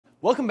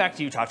Welcome back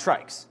to Utah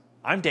Trikes.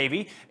 I'm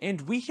Davy, and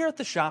we here at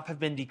the shop have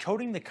been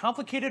decoding the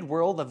complicated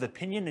world of the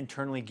Pinion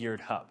internally geared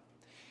hub,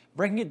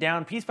 breaking it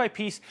down piece by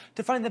piece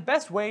to find the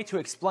best way to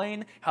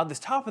explain how this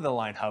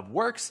top-of-the-line hub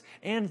works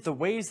and the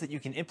ways that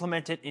you can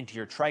implement it into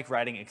your trike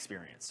riding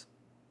experience.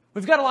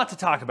 We've got a lot to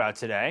talk about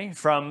today,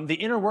 from the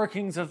inner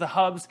workings of the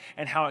hubs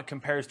and how it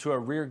compares to a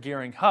rear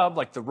gearing hub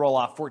like the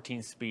Rohloff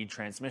 14-speed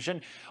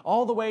transmission,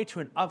 all the way to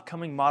an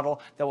upcoming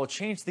model that will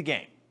change the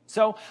game.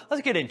 So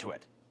let's get into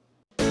it.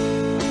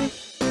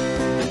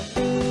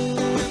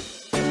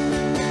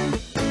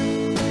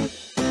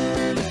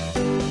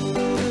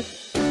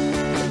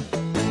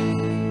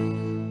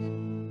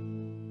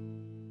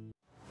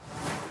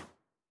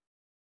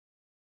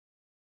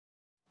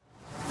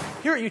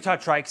 Here at Utah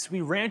Trikes,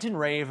 we rant and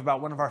rave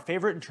about one of our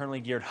favorite internally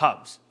geared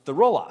hubs, the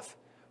Rohloff.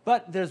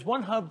 But there's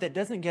one hub that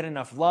doesn't get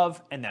enough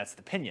love, and that's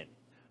the Pinion.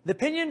 The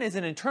Pinion is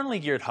an internally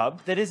geared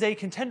hub that is a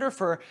contender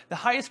for the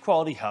highest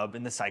quality hub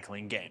in the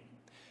cycling game.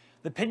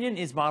 The Pinion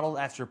is modeled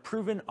after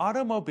proven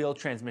automobile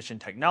transmission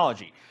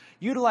technology,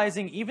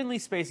 utilizing evenly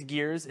spaced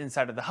gears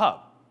inside of the hub.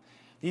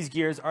 These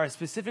gears are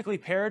specifically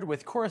paired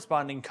with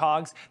corresponding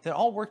cogs that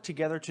all work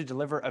together to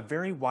deliver a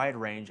very wide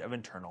range of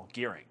internal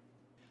gearing.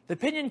 The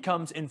Pinion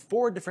comes in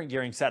 4 different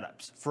gearing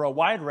setups for a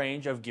wide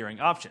range of gearing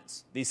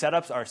options. These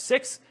setups are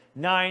 6,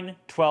 9,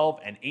 12,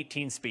 and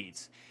 18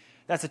 speeds.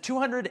 That's a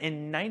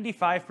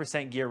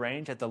 295% gear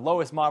range at the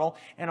lowest model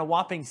and a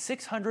whopping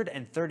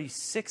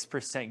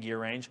 636% gear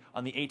range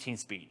on the 18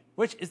 speed,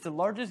 which is the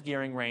largest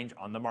gearing range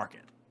on the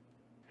market.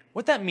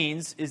 What that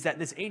means is that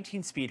this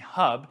 18-speed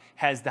hub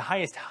has the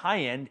highest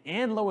high end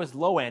and lowest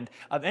low end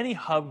of any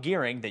hub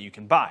gearing that you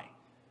can buy,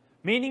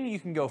 meaning you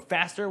can go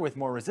faster with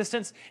more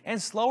resistance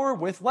and slower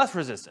with less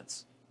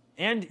resistance.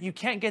 And you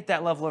can't get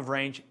that level of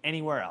range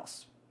anywhere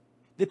else.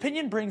 The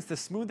Pinion brings the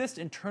smoothest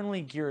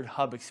internally geared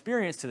hub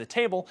experience to the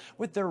table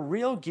with their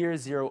real Gear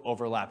Zero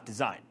overlap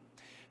design,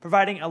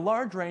 providing a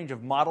large range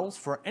of models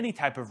for any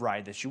type of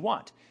ride that you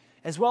want,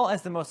 as well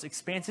as the most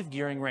expansive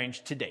gearing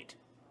range to date.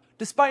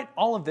 Despite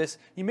all of this,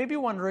 you may be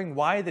wondering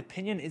why the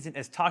Pinion isn't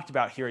as talked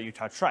about here at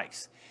Utah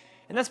Trikes.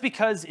 And that's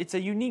because it's a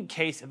unique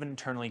case of an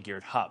internally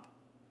geared hub.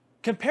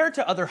 Compared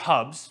to other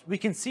hubs, we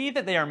can see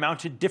that they are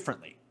mounted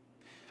differently.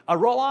 A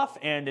Rohloff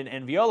and an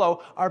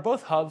Enviolo are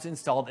both hubs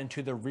installed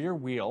into the rear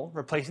wheel,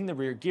 replacing the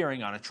rear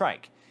gearing on a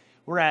trike,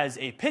 whereas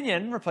a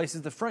Pinion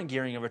replaces the front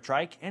gearing of a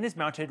trike and is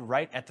mounted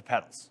right at the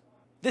pedals.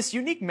 This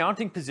unique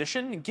mounting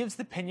position gives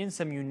the Pinion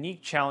some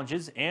unique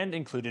challenges and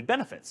included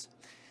benefits.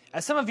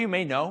 As some of you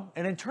may know,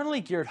 an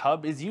internally geared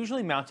hub is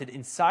usually mounted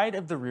inside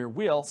of the rear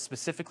wheel,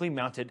 specifically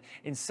mounted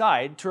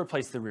inside to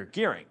replace the rear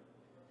gearing.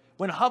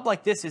 When a hub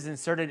like this is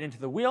inserted into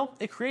the wheel,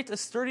 it creates a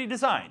sturdy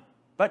design,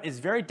 but is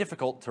very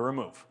difficult to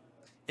remove.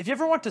 If you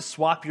ever want to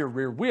swap your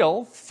rear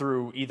wheel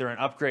through either an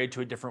upgrade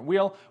to a different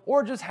wheel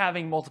or just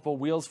having multiple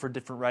wheels for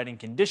different riding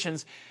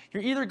conditions,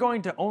 you're either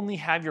going to only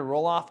have your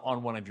Rohloff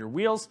on one of your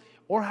wheels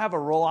or have a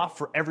Rohloff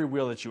for every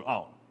wheel that you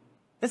own.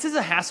 This is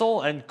a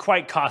hassle and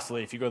quite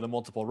costly if you go the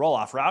multiple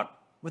Rohloff route.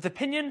 With the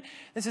Pinion,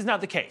 this is not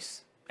the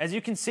case. As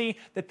you can see,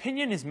 the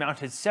Pinion is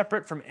mounted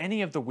separate from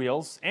any of the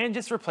wheels and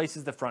just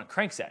replaces the front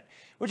crankset,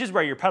 which is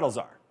where your pedals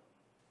are.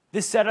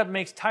 This setup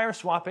makes tire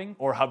swapping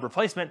or hub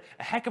replacement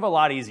a heck of a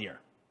lot easier.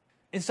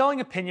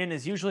 Installing a Pinion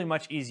is usually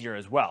much easier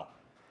as well.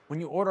 When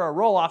you order a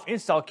Rohloff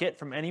install kit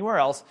from anywhere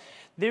else,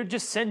 they would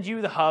just send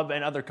you the hub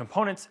and other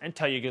components and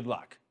tell you good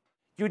luck.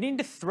 You would need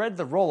to thread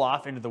the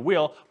Rohloff into the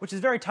wheel, which is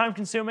very time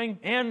consuming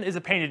and is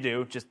a pain to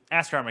do. Just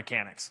ask our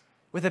mechanics.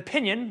 With a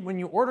Pinion, when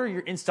you order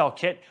your install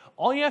kit,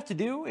 all you have to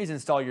do is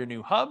install your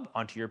new hub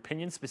onto your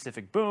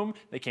Pinion-specific boom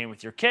that came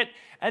with your kit,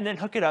 and then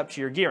hook it up to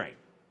your gearing.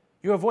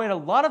 You avoid a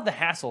lot of the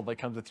hassle that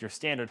comes with your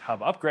standard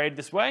hub upgrade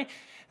this way,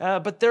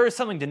 but there is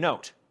something to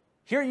note.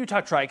 Here at Utah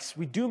Trikes,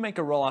 we do make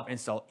a Rohloff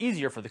install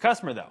easier for the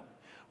customer though.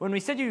 When we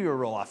send you your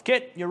Rohloff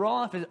kit, your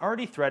Rohloff is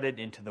already threaded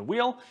into the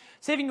wheel,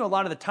 saving you a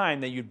lot of the time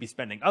that you'd be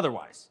spending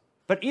otherwise.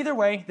 But either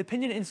way, the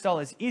Pinion install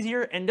is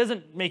easier and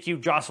doesn't make you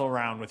jostle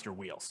around with your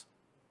wheels.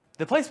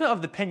 The placement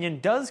of the Pinion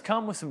does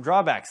come with some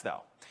drawbacks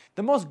though.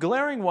 The most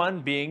glaring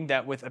one being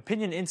that with a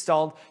Pinion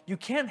installed, you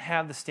can't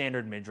have the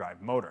standard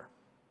mid-drive motor.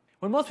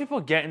 When most people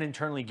get an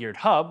internally geared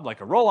hub,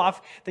 like a Rohloff,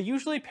 they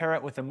usually pair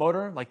it with a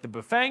motor like the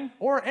Bafang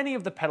or any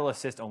of the pedal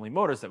assist only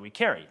motors that we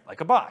carry,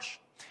 like a Bosch.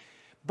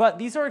 But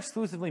these are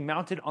exclusively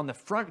mounted on the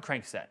front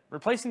crankset,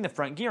 replacing the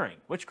front gearing,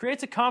 which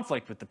creates a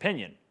conflict with the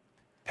Pinion.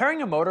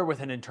 Pairing a motor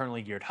with an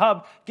internally geared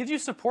hub gives you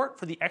support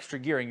for the extra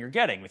gearing you're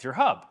getting with your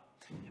hub,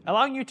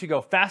 allowing you to go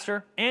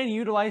faster and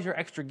utilize your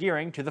extra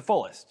gearing to the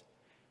fullest,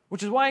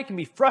 which is why it can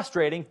be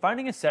frustrating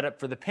finding a setup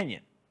for the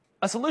Pinion.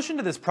 A solution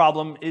to this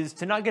problem is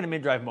to not get a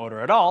mid-drive motor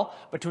at all,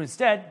 but to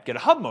instead get a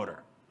hub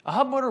motor. A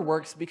hub motor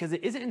works because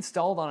it isn't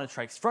installed on a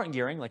trike's front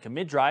gearing like a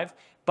mid-drive,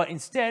 but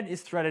instead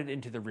is threaded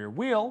into the rear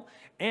wheel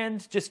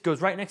and just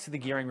goes right next to the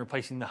gearing,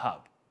 replacing the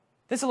hub.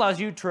 This allows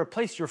you to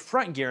replace your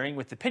front gearing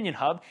with the Pinion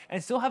hub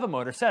and still have a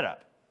motor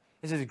setup.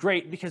 This is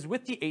great because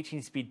with the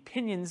 18-speed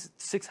Pinion's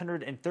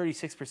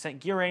 636%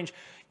 gear range,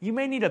 you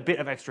may need a bit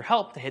of extra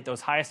help to hit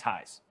those highest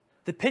highs.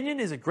 The Pinion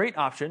is a great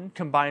option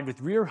combined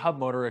with rear hub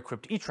motor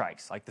equipped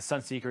e-trikes like the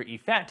Sunseeker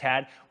e-Fat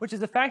Tad, which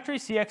is a factory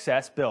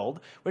CXS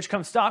build which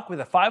comes stock with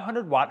a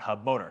 500-watt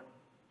hub motor.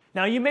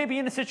 Now you may be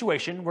in a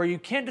situation where you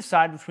can't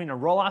decide between a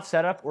Rohloff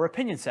setup or a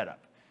Pinion setup.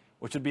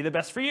 Which would be the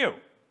best for you?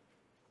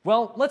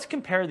 Well, let's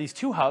compare these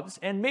two hubs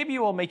and maybe it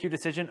will make your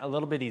decision a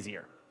little bit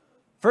easier.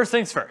 First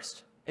things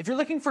first, if you're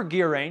looking for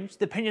gear range,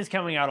 the Pinion's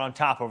coming out on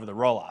top over the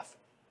Rohloff.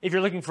 If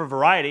you're looking for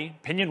variety,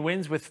 Pinion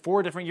wins with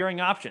 4 different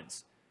gearing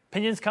options.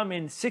 Pinions come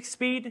in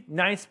 6-speed,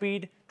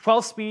 9-speed,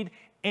 12-speed,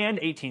 and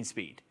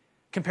 18-speed,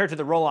 compared to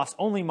the Rohloff's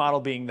only model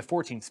being the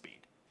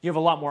 14-speed. You have a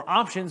lot more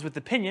options with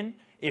the Pinion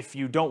if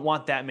you don't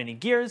want that many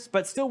gears,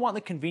 but still want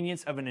the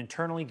convenience of an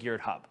internally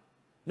geared hub.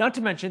 Not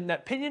to mention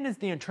that Pinion is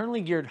the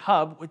internally geared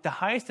hub with the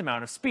highest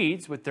amount of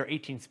speeds with their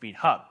 18-speed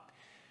hub.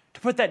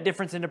 To put that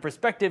difference into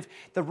perspective,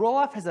 the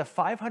Rohloff has a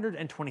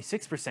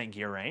 526%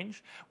 gear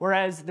range,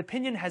 whereas the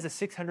Pinion has a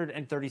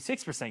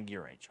 636%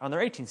 gear range on their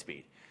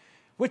 18-speed,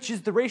 which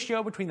is the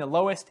ratio between the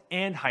lowest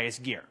and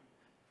highest gear,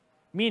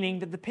 meaning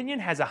that the Pinion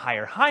has a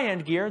higher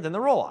high-end gear than the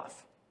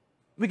Rohloff.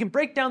 We can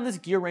break down this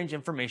gear range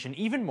information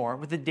even more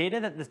with the data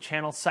that the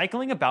channel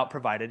Cycling About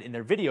provided in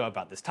their video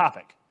about this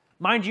topic.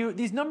 Mind you,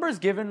 these numbers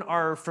given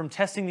are from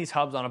testing these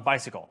hubs on a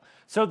bicycle,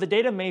 so the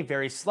data may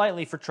vary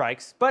slightly for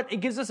Trikes, but it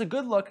gives us a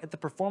good look at the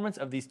performance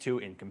of these two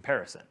in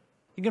comparison.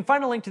 You can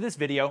find a link to this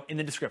video in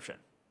the description.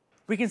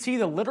 We can see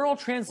the literal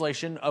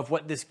translation of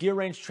what this gear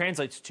range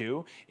translates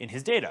to in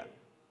his data,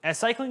 as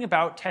Cycling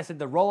About tested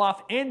the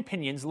Rohloff and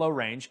Pinion's low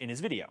range in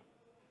his video.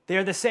 They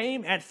are the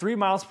same at 3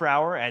 miles per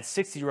hour at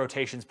 60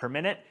 rotations per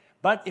minute,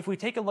 but if we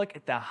take a look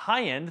at the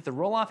high end, the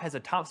Rohloff has a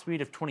top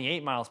speed of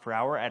 28 miles per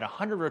hour at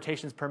 100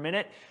 rotations per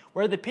minute,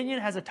 where the Pinion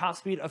has a top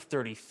speed of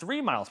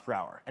 33 miles per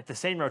hour at the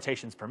same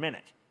rotations per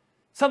minute.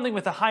 Something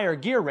with a higher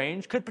gear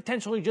range could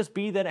potentially just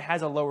be that it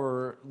has a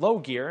lower low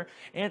gear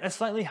and a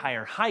slightly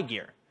higher high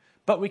gear.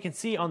 But we can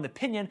see on the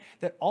Pinion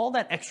that all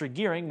that extra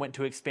gearing went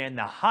to expand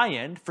the high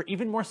end for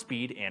even more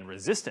speed and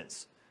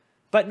resistance.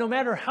 But no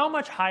matter how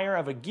much higher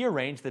of a gear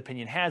range the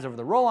Pinion has over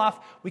the Rohloff,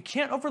 we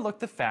can't overlook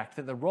the fact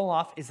that the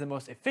Rohloff is the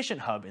most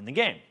efficient hub in the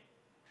game.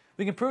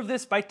 We can prove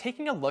this by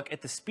taking a look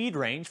at the speed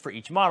range for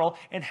each model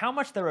and how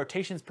much the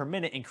rotations per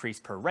minute increase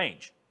per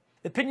range.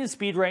 The Pinion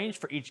speed range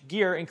for each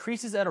gear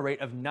increases at a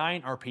rate of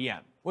 9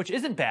 RPM, which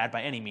isn't bad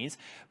by any means,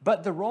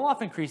 but the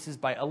Rohloff increases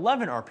by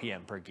 11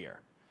 RPM per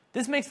gear.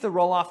 This makes the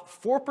Rohloff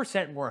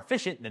 4% more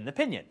efficient than the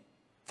Pinion.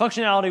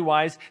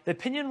 Functionality-wise, the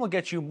Pinion will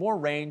get you more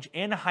range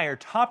and a higher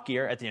top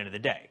gear at the end of the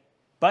day.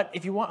 But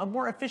if you want a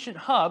more efficient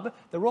hub,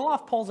 the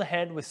Rohloff pulls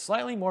ahead with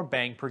slightly more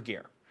bang per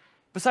gear.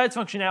 Besides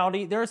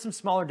functionality, there are some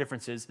smaller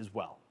differences as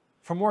well.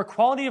 For more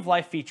quality of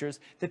life features,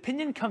 the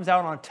Pinion comes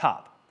out on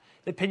top.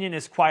 The Pinion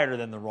is quieter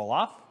than the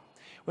Rohloff.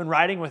 When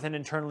riding with an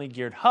internally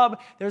geared hub,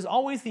 there's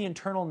always the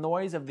internal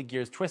noise of the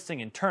gears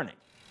twisting and turning.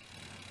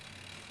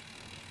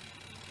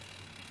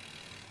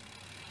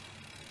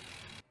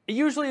 It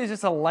usually is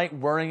just a light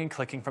whirring and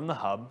clicking from the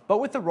hub, but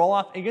with the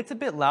Rohloff, it gets a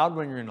bit loud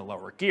when you're in a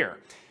lower gear.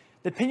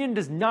 The Pinion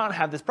does not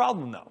have this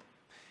problem though,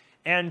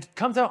 and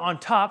comes out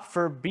on top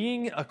for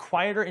being a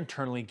quieter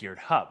internally geared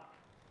hub.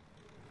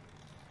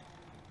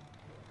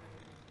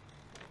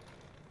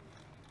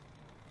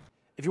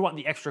 If you want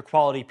the extra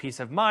quality peace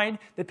of mind,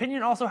 the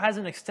Pinion also has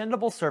an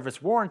extendable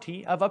service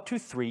warranty of up to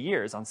 3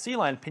 years on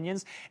C-line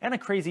pinions and a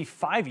crazy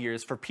 5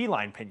 years for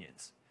P-line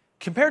pinions.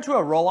 Compared to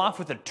a Rohloff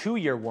with a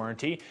 2-year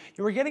warranty,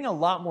 you are getting a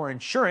lot more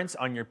insurance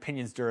on your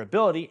Pinion's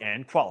durability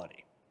and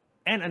quality.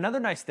 And another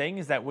nice thing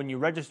is that when you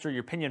register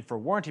your Pinion for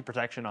warranty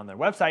protection on their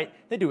website,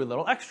 they do a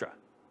little extra.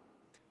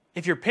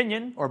 If your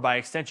Pinion, or by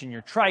extension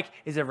your Trike,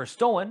 is ever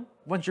stolen,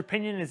 once your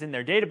Pinion is in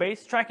their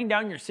database, tracking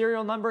down your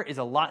serial number is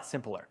a lot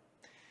simpler.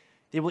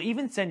 They will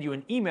even send you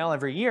an email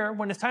every year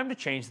when it's time to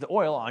change the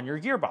oil on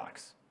your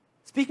gearbox.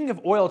 Speaking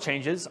of oil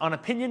changes, on a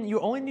Pinion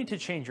you only need to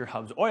change your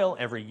hub's oil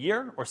every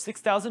year or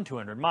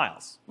 6,200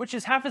 miles, which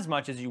is half as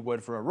much as you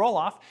would for a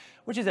Rohloff,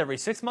 which is every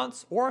 6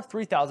 months or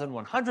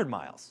 3,100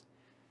 miles.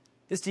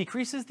 This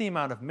decreases the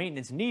amount of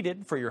maintenance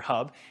needed for your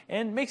hub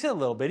and makes it a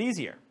little bit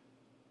easier.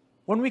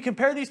 When we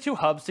compare these two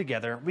hubs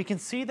together, we can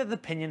see that the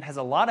Pinion has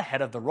a lot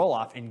ahead of the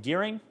Rohloff in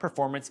gearing,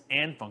 performance,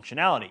 and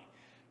functionality,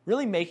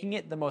 really making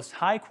it the most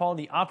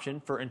high-quality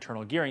option for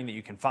internal gearing that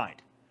you can find.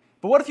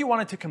 But what if you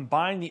wanted to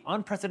combine the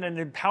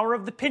unprecedented power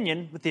of the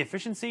Pinion with the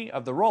efficiency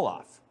of the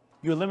Rohloff?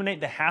 You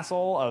eliminate the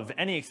hassle of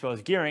any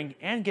exposed gearing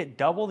and get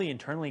double the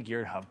internally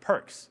geared hub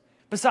perks.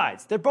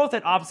 Besides, they're both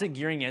at opposite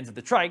gearing ends of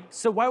the Trike,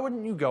 so why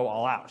wouldn't you go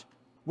all out?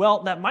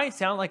 Well, that might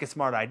sound like a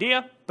smart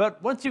idea,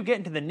 but once you get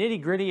into the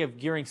nitty-gritty of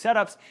gearing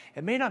setups,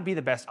 it may not be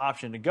the best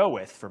option to go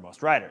with for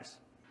most riders.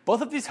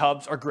 Both of these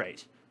hubs are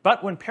great,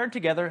 but when paired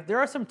together, there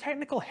are some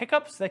technical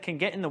hiccups that can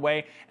get in the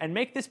way and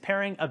make this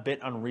pairing a bit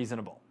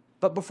unreasonable.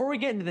 But before we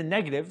get into the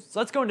negatives,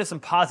 let's go into some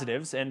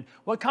positives and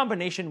what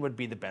combination would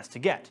be the best to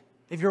get.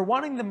 If you're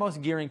wanting the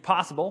most gearing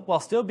possible while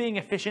still being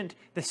efficient,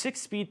 the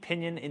 6-speed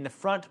Pinion in the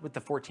front with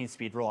the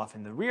 14-speed Rohloff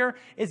in the rear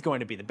is going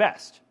to be the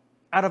best.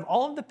 Out of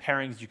all of the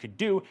pairings you could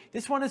do,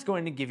 this one is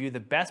going to give you the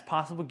best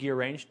possible gear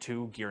range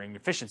to gearing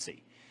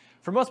efficiency.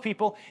 For most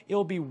people, it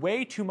will be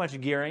way too much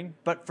gearing,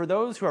 but for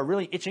those who are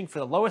really itching for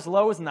the lowest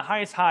lows and the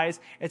highest highs,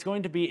 it's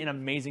going to be an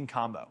amazing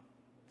combo.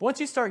 Once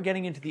you start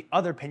getting into the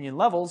other Pinion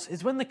levels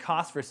is when the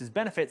cost versus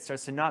benefit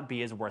starts to not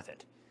be as worth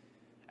it.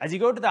 As you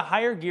go to the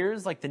higher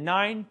gears like the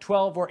 9,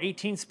 12, or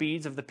 18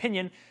 speeds of the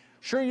Pinion,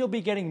 sure you'll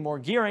be getting more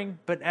gearing,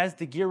 but as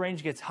the gear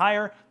range gets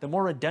higher, the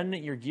more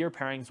redundant your gear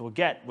pairings will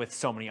get with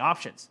so many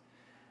options.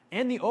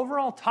 And the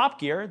overall top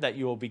gear that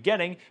you will be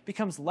getting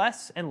becomes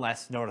less and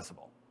less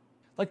noticeable.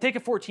 Like take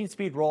a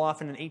 14-speed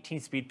roll-off and an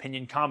 18-speed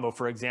Pinion combo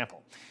for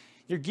example.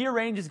 Your gear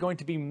range is going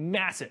to be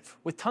massive,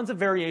 with tons of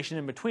variation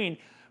in between,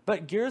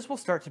 but gears will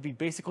start to be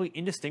basically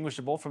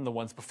indistinguishable from the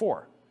ones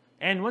before.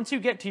 And once you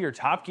get to your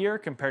top gear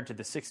compared to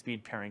the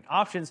 6-speed pairing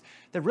options,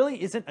 there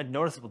really isn't a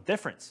noticeable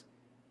difference.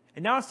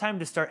 And now it's time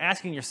to start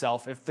asking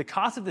yourself if the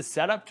cost of the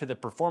setup to the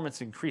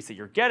performance increase that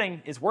you're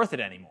getting is worth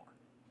it anymore.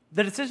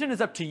 The decision is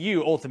up to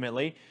you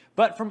ultimately,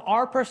 but from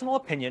our personal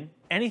opinion,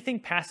 anything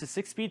past a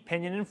 6-speed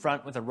Pinion in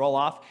front with a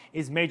roll-off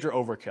is major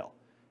overkill.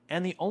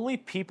 And the only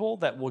people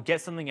that will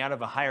get something out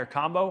of a higher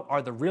combo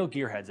are the real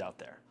gearheads out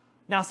there.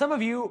 Now, some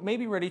of you may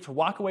be ready to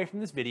walk away from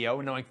this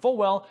video knowing full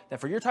well that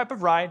for your type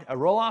of ride, a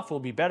roll-off will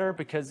be better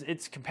because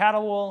it's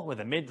compatible with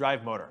a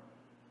mid-drive motor.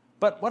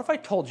 But what if I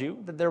told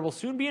you that there will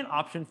soon be an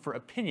option for a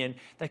Pinion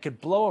that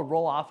could blow a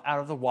roll-off out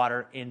of the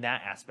water in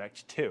that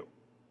aspect too?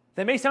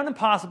 That may sound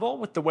impossible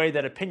with the way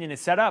that a Pinion is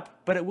set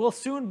up, but it will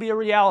soon be a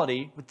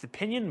reality with the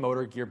Pinion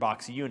Motor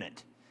Gearbox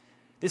unit.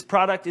 This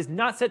product is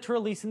not set to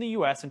release in the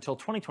US until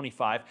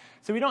 2025,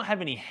 so we don't have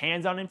any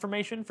hands-on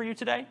information for you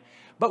today,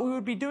 but we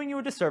would be doing you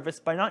a disservice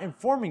by not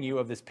informing you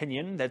of this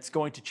Pinion that's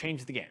going to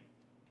change the game.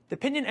 The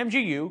Pinion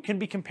MGU can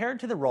be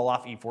compared to the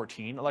Rohloff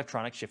E14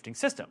 electronic shifting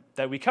system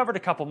that we covered a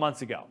couple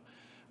months ago,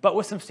 but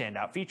with some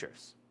standout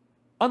features.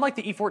 Unlike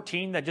the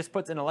E14 that just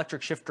puts an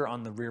electric shifter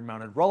on the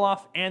rear-mounted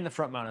Rohloff and the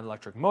front-mounted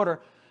electric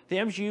motor, the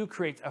MGU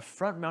creates a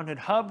front-mounted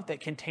hub that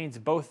contains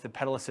both the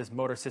pedal assist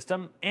motor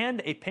system and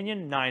a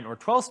Pinion 9 or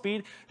 12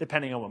 speed,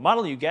 depending on what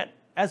model you get,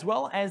 as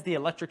well as the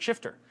electric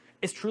shifter.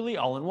 It's truly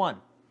all-in-one.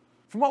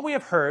 From what we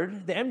have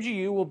heard, the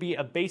MGU will be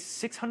a base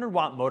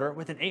 600-watt motor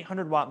with an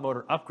 800-watt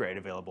motor upgrade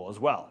available as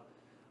well,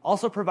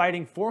 also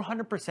providing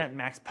 400%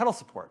 max pedal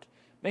support,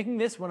 making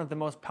this one of the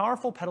most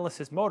powerful pedal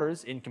assist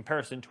motors in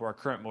comparison to our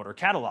current motor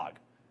catalog.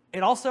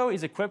 It also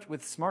is equipped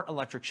with smart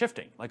electric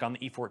shifting, like on the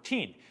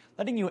E14,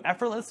 letting you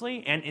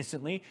effortlessly and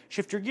instantly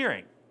shift your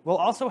gearing, while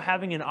also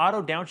having an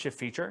auto downshift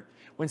feature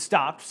when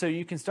stopped so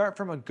you can start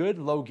from a good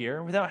low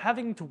gear without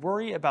having to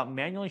worry about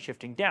manually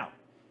shifting down.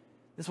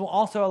 This will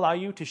also allow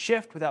you to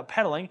shift without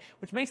pedaling,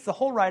 which makes the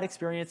whole ride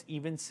experience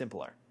even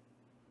simpler.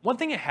 One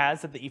thing it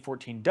has that the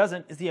E14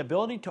 doesn't is the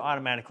ability to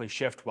automatically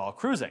shift while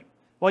cruising.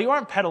 While you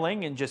aren't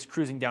pedaling and just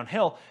cruising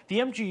downhill, the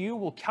MGU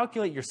will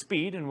calculate your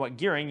speed and what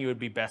gearing you would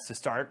be best to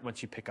start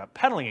once you pick up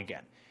pedaling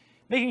again,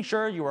 making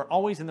sure you are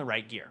always in the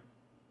right gear.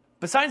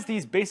 Besides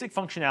these basic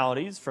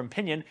functionalities from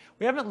Pinion,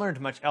 we haven't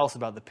learned much else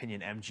about the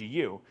Pinion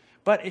MGU,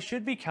 but it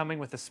should be coming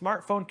with a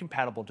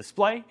smartphone-compatible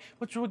display,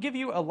 which will give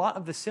you a lot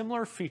of the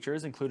similar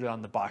features included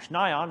on the Bosch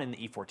Nion in the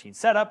E14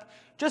 setup,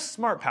 just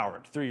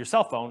smart-powered through your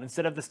cell phone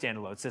instead of the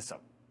standalone system.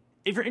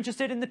 If you're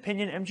interested in the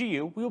Pinion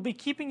MGU, we will be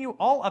keeping you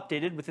all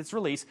updated with its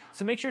release,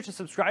 so make sure to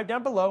subscribe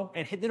down below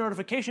and hit the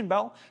notification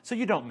bell so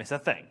you don't miss a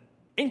thing.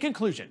 In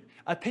conclusion,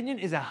 a Pinion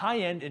is a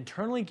high-end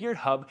internally geared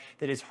hub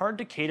that is hard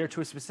to cater to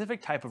a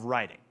specific type of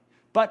riding.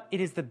 But it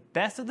is the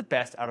best of the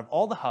best out of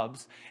all the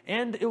hubs,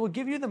 and it will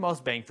give you the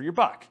most bang for your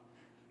buck.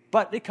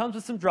 But it comes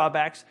with some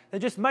drawbacks that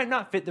just might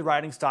not fit the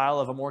riding style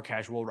of a more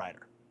casual rider.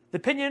 The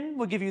Pinion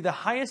will give you the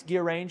highest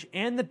gear range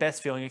and the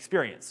best feeling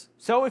experience.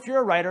 So if you're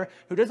a rider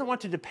who doesn't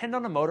want to depend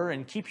on a motor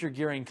and keeps your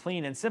gearing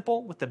clean and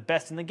simple with the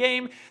best in the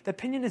game, the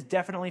Pinion is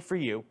definitely for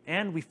you,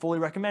 and we fully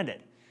recommend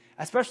it.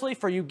 Especially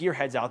for you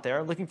gearheads out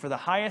there looking for the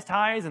highest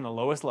highs and the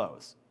lowest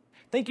lows.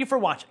 Thank you for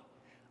watching.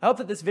 I hope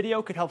that this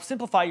video could help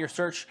simplify your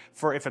search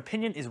for if a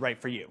Pinion is right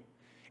for you.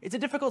 It's a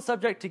difficult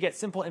subject to get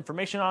simple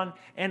information on,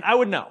 and I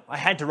would know. I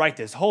had to write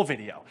this whole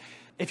video.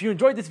 If you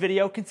enjoyed this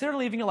video, consider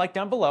leaving a like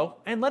down below,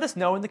 and let us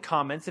know in the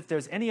comments if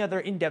there's any other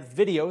in-depth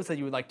videos that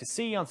you would like to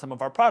see on some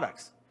of our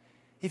products.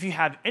 If you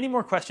have any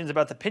more questions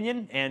about the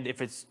Pinion, and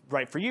if it's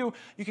right for you,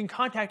 you can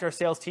contact our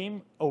sales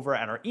team over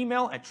at our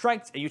email at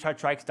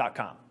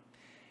trikes@utahtrikes.com.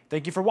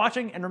 Thank you for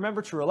watching, and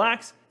remember to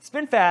relax,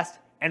 spin fast,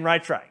 and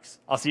ride trikes.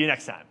 I'll see you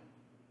next time.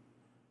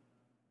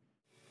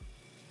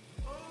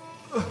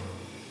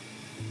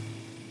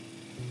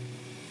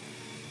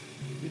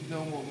 With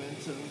no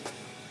momentum.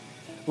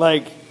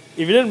 Like, if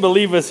you didn't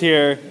believe us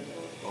here,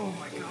 Oh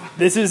my god.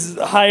 this is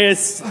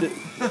highest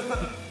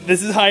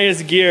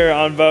gear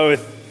on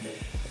both.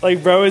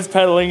 Like, bro is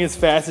pedaling as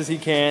fast as he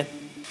can.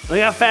 Look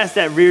how fast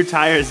that rear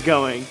tire is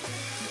going.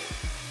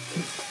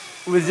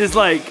 It was just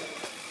like,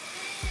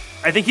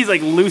 I think he's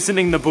like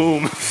loosening the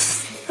boom.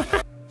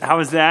 How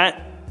was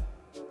that?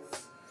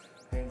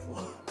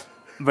 Painful.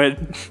 But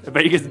I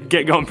bet you could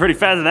get going pretty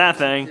fast in that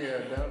thing. Yeah,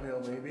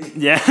 downhill maybe.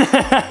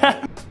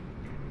 Yeah.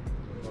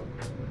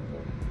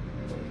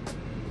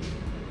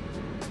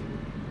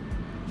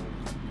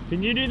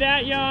 Can you do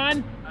that,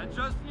 Jan? I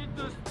just need to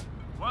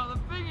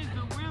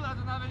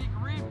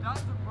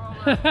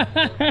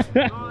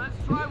let's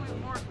try with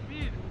more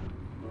speed.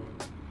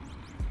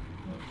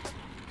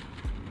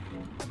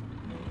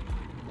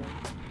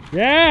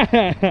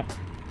 Yeah!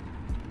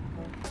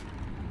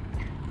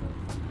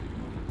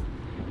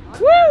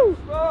 Woo!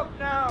 Stop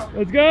now!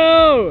 Let's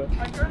go!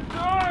 I can do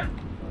it!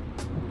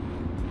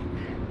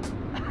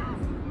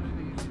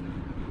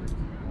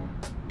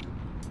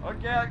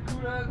 Okay, I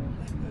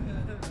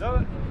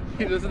couldn't.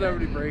 He doesn't have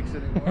any brakes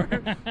anymore.